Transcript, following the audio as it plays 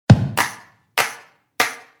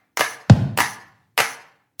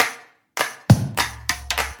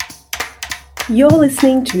You're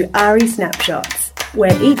listening to ARI Snapshots,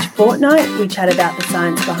 where each fortnight we chat about the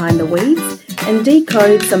science behind the weeds and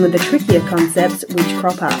decode some of the trickier concepts which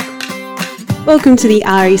crop up. Welcome to the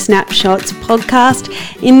ARI Snapshots podcast.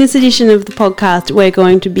 In this edition of the podcast, we're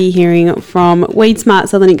going to be hearing from WeedSmart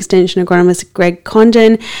Southern Extension agronomist Greg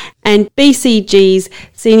Condon and BCG's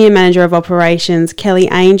Senior Manager of Operations, Kelly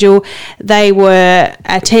Angel. They were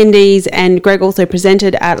attendees, and Greg also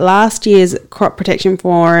presented at last year's Crop Protection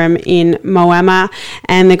Forum in Moama,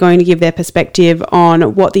 and they're going to give their perspective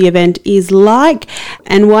on what the event is like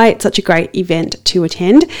and why it's such a great event to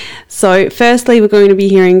attend. So firstly, we're going to be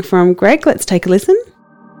hearing from Greg. Let's take a listen.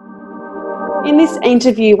 In this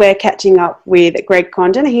interview, we're catching up with Greg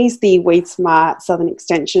Condon. He's the WeedSmart Southern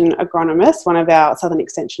Extension agronomist, one of our Southern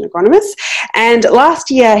Extension agronomists. And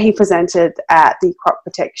last year, he presented at the Crop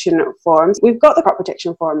Protection Forums. We've got the Crop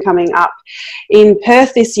Protection Forum coming up in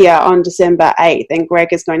Perth this year on December 8th. And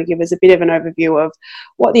Greg is going to give us a bit of an overview of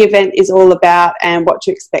what the event is all about and what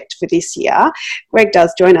to expect for this year. Greg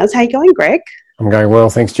does join us. How you going, Greg? I'm going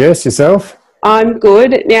well, thanks, Jess. Yourself? I'm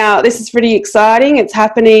good. Now, this is pretty exciting. It's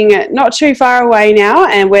happening not too far away now,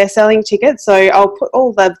 and we're selling tickets. So I'll put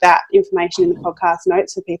all of that information in the podcast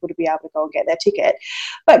notes for people to be able to go and get their ticket.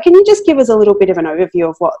 But can you just give us a little bit of an overview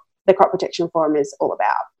of what the Crop Protection Forum is all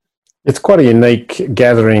about? It's quite a unique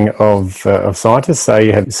gathering of scientists. So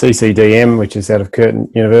you have CCDM, which is out of Curtin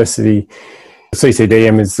University.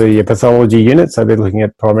 CCDM is the pathology unit, so they're looking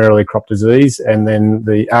at primarily crop disease, and then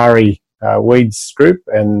the ARI weeds group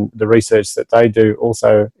and the research that they do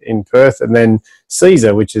also in Perth, and then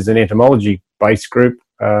CESA, which is an entomology based group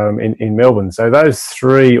in Melbourne. So those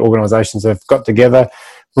three organisations have got together,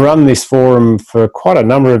 run this forum for quite a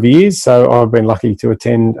number of years. So I've been lucky to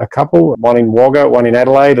attend a couple, one in Wagga, one in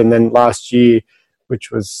Adelaide, and then last year,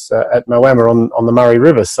 which was at Moama on the Murray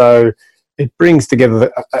River. So it brings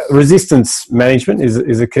together resistance management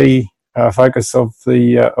is a key focus of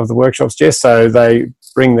the workshops, Jess. So they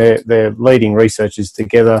bring their leading researchers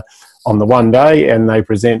together on the one day, and they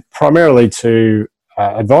present primarily to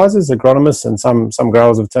advisors, agronomists, and some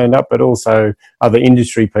growers have turned up, but also other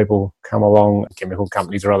industry people come along, chemical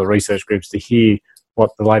companies or other research groups, to hear what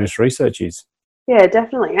the latest research is. Yeah,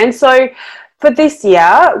 definitely. And so for this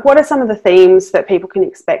year, what are some of the themes that people can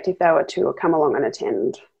expect if they were to come along and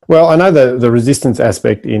attend? Well, I know the resistance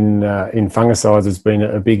aspect in fungicides has been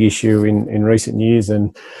a big issue in recent years,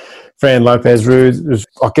 and Fran Lopez-Ruiz,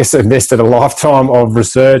 I guess, invested a lifetime of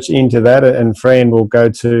research into that, and Fran will go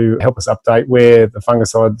to help us update where the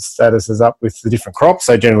fungicide status is up with the different crops.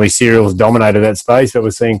 So generally cereals dominated that space, but we're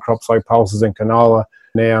seeing crops like pulses and canola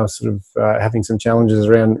now sort of having some challenges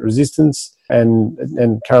around resistance.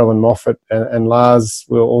 And Carolyn Moffat and Lars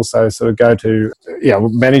will also sort of go to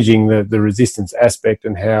managing the resistance aspect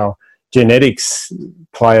and how genetics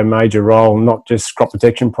play a major role, not just crop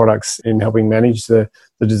protection products, in helping manage the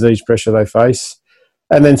disease pressure they face.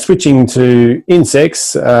 And then switching to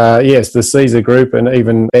insects, yes, the CESA group and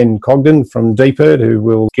even Ben Cogden from DPIRD, who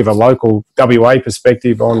will give a local WA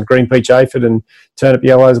perspective on green peach aphid and turnip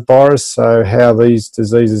yellow virus, so how these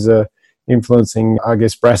diseases are influencing, I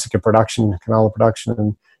guess, brassica production, canola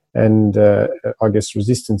production, and I guess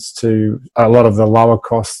resistance to a lot of the lower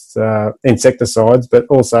cost insecticides, but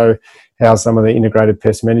also how some of the integrated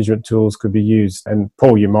pest management tools could be used. And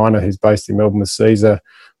Paul Umina, who's based in Melbourne with CESA,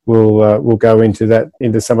 will go into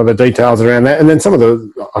some of the details around that, and then some of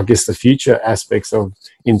the, I guess, the future aspects of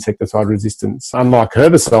insecticide resistance. Unlike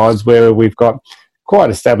herbicides, where we've got quite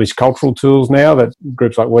established cultural tools now that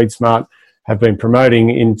groups like WeedSmart have been promoting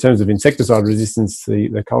in terms of insecticide resistance,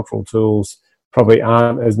 the cultural tools probably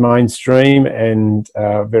aren't as mainstream and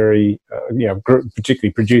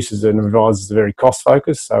particularly producers and advisors are very cost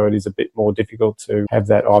focused, so it is a bit more difficult to have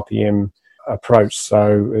that IPM approach.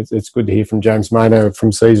 So it's good to hear from James Maynard from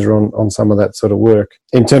CESA on some of that sort of work.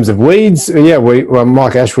 In terms of weeds,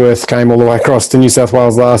 Mike Ashworth came all the way across to New South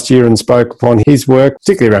Wales last year and spoke upon his work,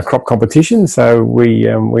 particularly around crop competition. So we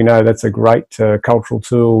know that's a great cultural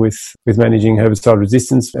tool with managing herbicide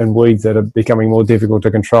resistance and weeds that are becoming more difficult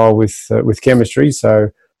to control with chemistry. So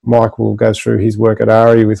Mike will go through his work at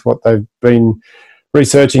ARI with what they've been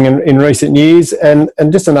researching in recent years, and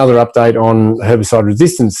just another update on herbicide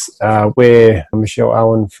resistance, where Michelle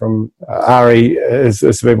Owen from ARI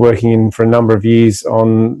has been working for a number of years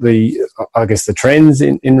on the trends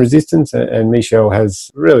in resistance, and Michelle has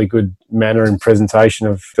really good manner and presentation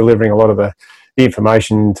of delivering a lot of the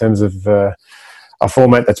information in terms of a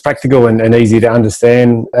format that's practical and easy to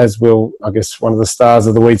understand, as will, I guess, one of the stars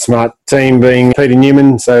of the WeedSmart team being Peter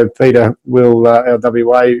Newman. So Peter will, our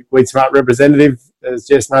WA WeedSmart representative, as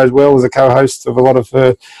Jess knows well, is a co-host of a lot of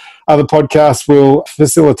her other podcasts will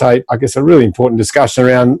facilitate, I guess, a really important discussion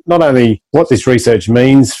around not only what this research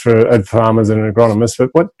means for farmers and agronomists, but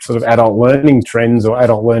what sort of adult learning trends or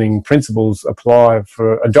adult learning principles apply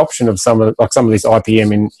for adoption of some of these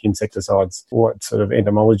IPM in insecticides. What sort of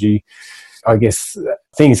entomology, I guess,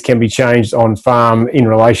 things can be changed on farm in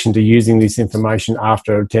relation to using this information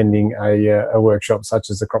after attending a workshop such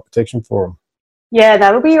as the Crop Protection Forum. Yeah,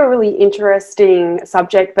 that'll be a really interesting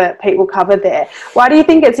subject that Pete will cover there. Why do you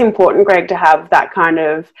think it's important, Greg, to have that kind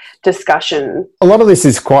of discussion? A lot of this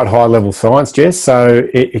is quite high-level science, Jess, so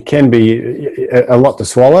it can be a lot to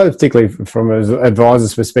swallow, particularly from an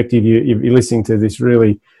advisor's perspective. You're listening to this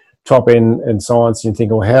really top-end science, and you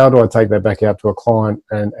think, well, how do I take that back out to a client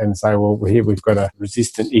and say, well, here we've got a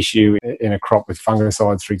resistant issue in a crop with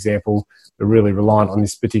fungicides, for example. We're really reliant on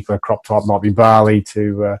this particular crop type, might be barley,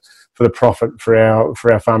 for the profit for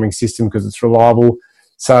our farming system because it's reliable.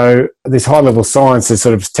 So this high-level science is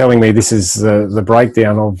sort of telling me this is the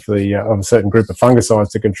breakdown of a certain group of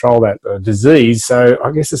fungicides to control that disease. So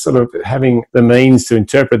I guess it's sort of having the means to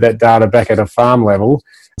interpret that data back at a farm level,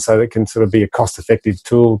 so that can sort of be a cost-effective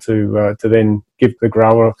tool to then give the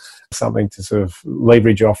grower something to sort of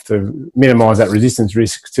leverage off to minimise that resistance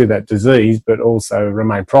risk to that disease, but also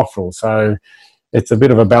remain profitable. So it's a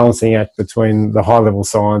bit of a balancing act between the high-level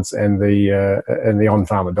science and the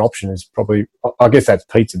on-farm adoption is probably, I guess that's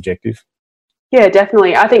Pete's objective. Yeah,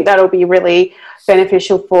 definitely. I think that'll be really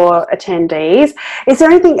beneficial for attendees. Is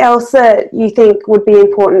there anything else that you think would be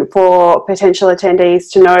important for potential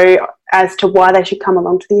attendees to know as to why they should come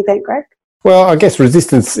along to the event, Greg? Well, I guess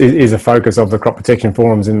resistance is a focus of the crop protection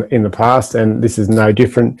forums in the past, and this is no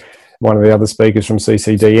different. One of the other speakers from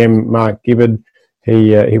CCDM, Mark Gibbard,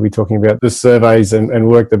 he'll be talking about the surveys and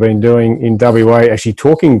work they've been doing in WA, actually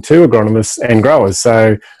talking to agronomists and growers.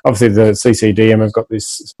 So obviously the CCDM have got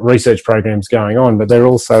this research programs going on, but they're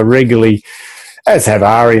also regularly, as have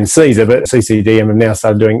ARI and CESA, but CCDM have now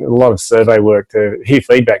started doing a lot of survey work to hear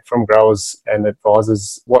feedback from growers and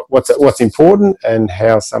advisors, what's important and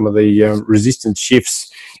how some of the resistance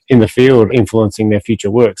shifts in the field influencing their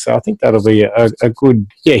future work. So I think that'll be a good,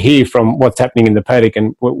 hear from what's happening in the paddock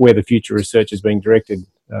and where the future research is being directed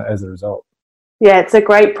as a result. Yeah, it's a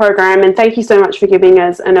great program, and thank you so much for giving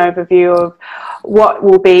us an overview of what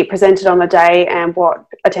will be presented on the day and what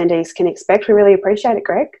attendees can expect. We really appreciate it,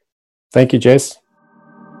 Greg. Thank you, Jess.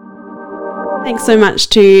 Thanks so much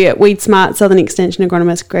to WeedSmart Southern Extension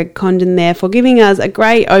agronomist Greg Condon there for giving us a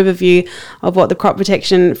great overview of what the Crop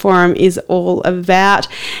Protection Forum is all about.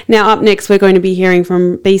 Now up next we're going to be hearing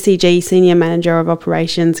from BCG Senior Manager of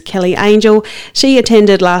Operations Kelly Angel. She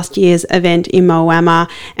attended last year's event in Moama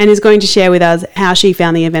and is going to share with us how she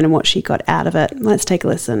found the event and what she got out of it. Let's take a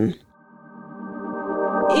listen.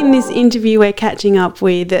 In this interview, we're catching up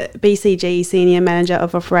with BCG Senior Manager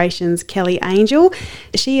of Operations, Kelly Angel.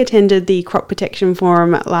 She attended the Crop Protection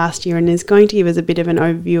Forum last year and is going to give us a bit of an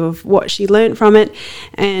overview of what she learnt from it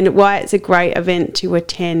and why it's a great event to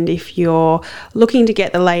attend if you're looking to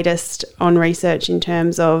get the latest on research in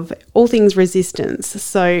terms of all things resistance.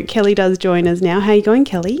 So Kelly does join us now. How are you going,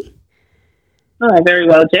 Kelly? Hi, very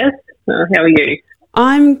well, Jess. How are you?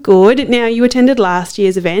 I'm good. Now, you attended last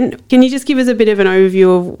year's event. Can you just give us a bit of an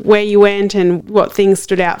overview of where you went and what things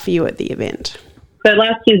stood out for you at the event? So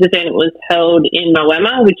last year's event was held in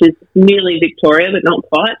Moama, which is nearly Victoria, but not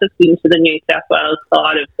quite, just into the New South Wales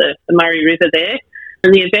side of the Murray River there.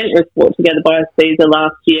 And the event was brought together by CESA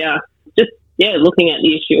last year, just, looking at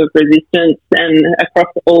the issue of resistance and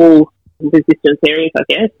across all resistance areas, I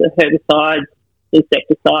guess, the herbicides,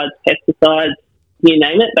 insecticides, pesticides, you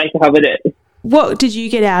name it, they covered it. What did you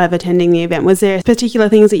get out of attending the event? Was there particular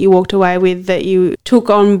things that you walked away with that you took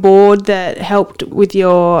on board that helped with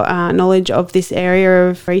your knowledge of this area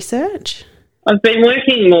of research? I've been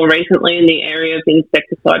working more recently in the area of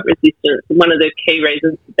insecticide resistance. One of the key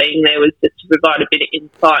reasons for being there was just to provide a bit of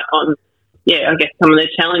insight on, I guess some of the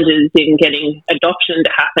challenges in getting adoption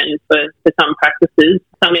to happen for some practices.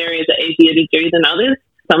 Some areas are easier to do than others.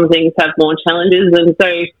 Some things have more challenges, and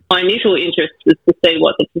so my initial interest was to see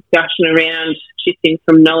what the discussion around shifting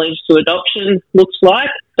from knowledge to adoption looks like.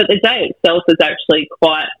 But the day itself is actually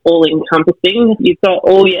quite all-encompassing. You've got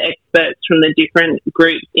all your experts from the different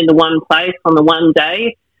groups in the one place on the one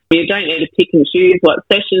day. You don't need to pick and choose what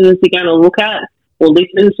sessions you're going to look at or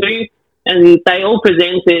listen to, and they all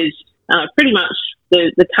presented pretty much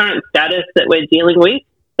the current status that we're dealing with,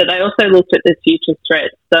 but they also looked at the future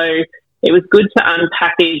threats. So it was good to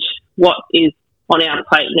unpackage what is on our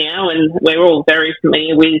plate now, and we're all very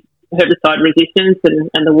familiar with herbicide resistance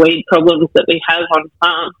and the weed problems that we have on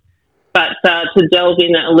farm. But to delve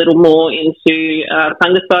in a little more into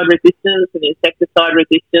fungicide resistance and insecticide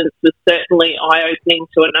resistance was certainly eye-opening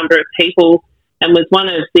to a number of people and was one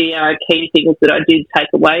of the key things that I did take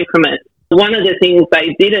away from it. One of the things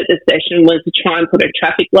they did at the session was to try and put a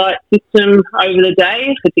traffic light system over the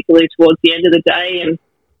day, particularly towards the end of the day.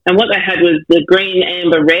 And what they had was the green,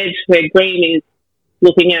 amber, red, where green is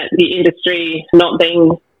looking at the industry not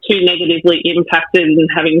being too negatively impacted and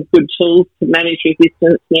having good tools to manage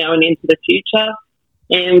resistance now and into the future.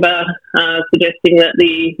 Amber suggesting that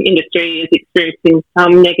the industry is experiencing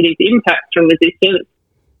some negative impact from resistance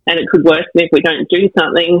and it could worsen if we don't do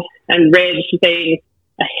something. And red being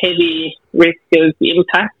a heavy risk of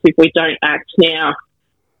impact if we don't act now.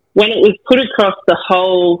 When it was put across the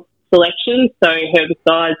whole selection, so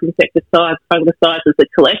herbicides, insecticides, fungicides as a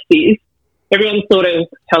collective, everyone sort of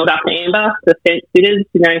held up amber, the fence sitters,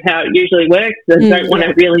 you know how it usually works. They don't want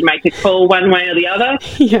to really make a call one way or the other.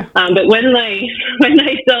 Yeah. But when they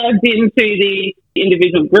dived into the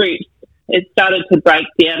individual groups, it started to break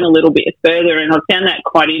down a little bit further, and I found that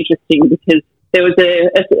quite interesting because there was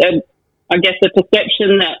a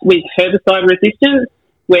perception that with herbicide resistance,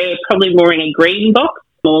 we're probably more in a green box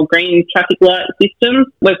or green traffic light system.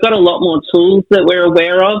 We've got a lot more tools that we're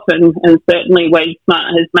aware of, and certainly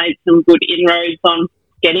WeedSmart has made some good inroads on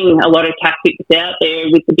getting a lot of tactics out there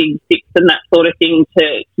with the big six and that sort of thing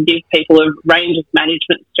to give people a range of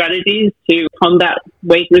management strategies to combat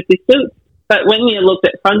weed resistance. But when you looked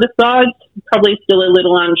at fungicides, probably still a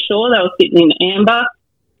little unsure. They were sitting in amber.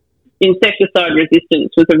 Insecticide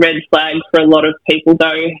resistance was a red flag for a lot of people,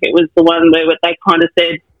 though. It was the one where they kind of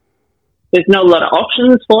said there's not a lot of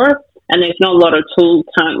options for us and there's not a lot of tools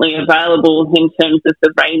currently available in terms of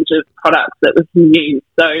the range of products that was used.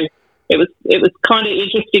 So it was kind of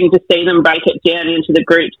interesting to see them break it down into the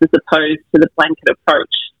groups as opposed to the blanket approach.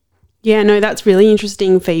 Yeah, no, that's really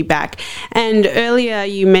interesting feedback. And earlier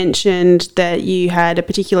you mentioned that you had a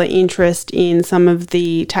particular interest in some of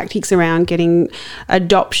the tactics around getting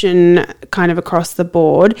adoption kind of across the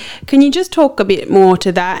board. Can you just talk a bit more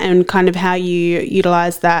to that and kind of how you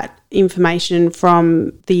utilise that information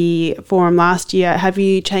from the forum last year? Have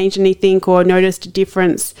you changed anything or noticed a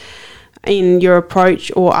difference in your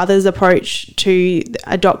approach or others' approach to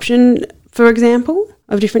adoption, for example,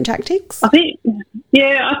 of different tactics? I think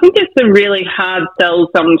it's a really hard sell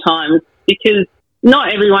sometimes because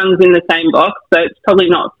not everyone's in the same box, so it's probably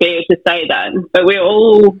not fair to say that. But we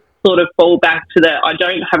all sort of fall back to the I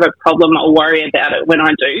don't have a problem, I'll worry about it when I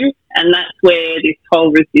do. And that's where this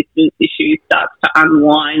whole resistance issue starts to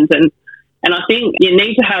unwind. And I think you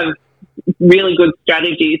need to have really good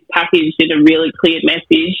strategies packaged in a really clear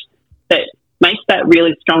message that makes that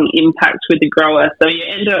really strong impact with the grower. So you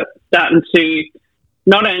end up starting to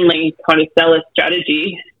not only kind of sell a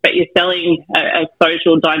strategy, but you're selling a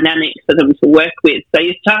social dynamic for them to work with. So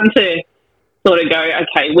you're starting to sort of go,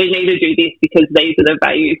 okay, we need to do this because these are the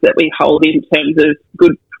values that we hold in terms of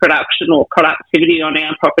good production or productivity on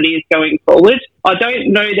our properties going forward. I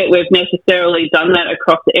don't know that we've necessarily done that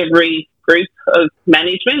across every group of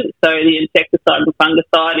management. So the insecticide and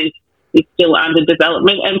fungicide is still under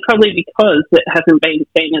development, and probably because it hasn't been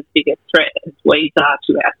seen as big a threat as weeds are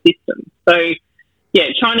to our system. So yeah,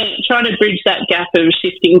 trying to bridge that gap of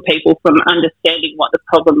shifting people from understanding what the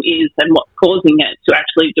problem is and what's causing it to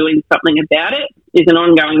actually doing something about it is an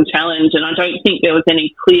ongoing challenge. And I don't think there was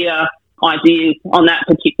any clear ideas on that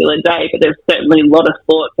particular day, but there's certainly a lot of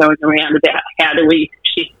thought going around about how do we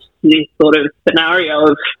shift this sort of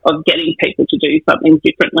scenario of getting people to do something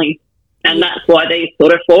differently. And that's why these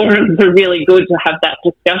sort of forums are really good to have that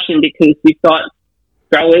discussion, because you've got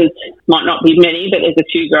growers, might not be many, but there's a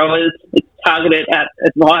few growers. It's targeted at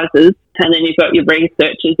advisors, and then you've got your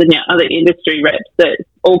researchers and your other industry reps that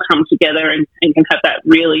all come together and can have that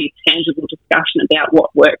really tangible discussion about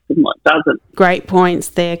what works and what doesn't. Great points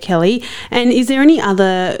there, Kelly. And is there any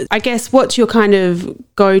other, I guess, what's your kind of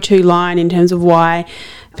go-to line in terms of why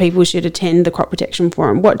people should attend the Crop Protection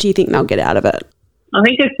Forum? What do you think they'll get out of it? I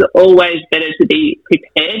think it's always better to be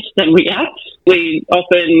prepared than react. We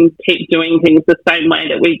often keep doing things the same way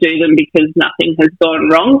that we do them because nothing has gone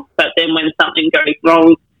wrong. But then when something goes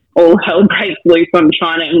wrong, all hell breaks loose on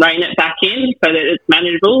trying to rein it back in so that it's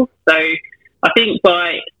manageable. So I think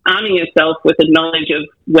by arming yourself with a knowledge of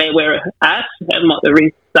where we're at and what the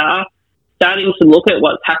risks are, starting to look at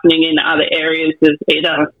what's happening in other areas of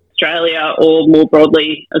either Australia or more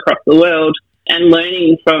broadly across the world, and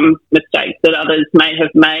learning from mistakes that others may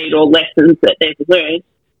have made or lessons that they've learned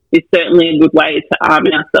is certainly a good way to arm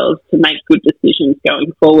ourselves to make good decisions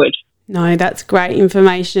going forward. No, that's great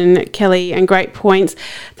information, Kelly, and great points.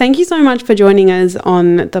 Thank you so much for joining us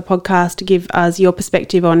on the podcast to give us your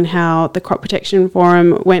perspective on how the Crop Protection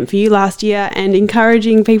Forum went for you last year and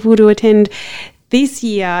encouraging people to attend this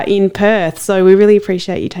year in Perth. So we really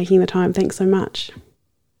appreciate you taking the time. Thanks so much.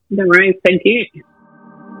 No worries. Thank you.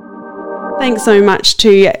 Thanks so much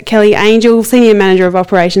to Kelly Angel, Senior Manager of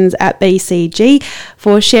Operations at BCG,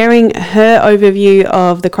 for sharing her overview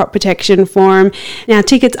of the Crop Protection Forum. Now,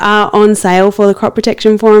 tickets are on sale for the Crop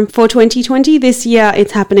Protection Forum for 2020. This year,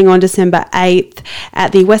 it's happening on December 8th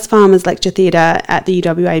at the Wesfarmers Lecture Theatre at the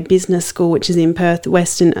UWA Business School, which is in Perth,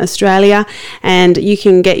 Western Australia. And you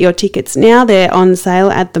can get your tickets now. They're on sale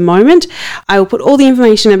at the moment. I will put all the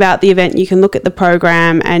information about the event. You can look at the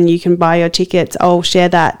program and you can buy your tickets. I'll share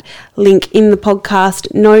that link in the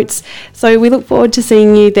podcast notes. So we look forward to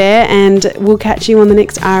seeing you there, and we'll catch you on the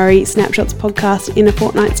next RE Snapshots podcast in a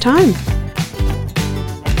fortnight's time.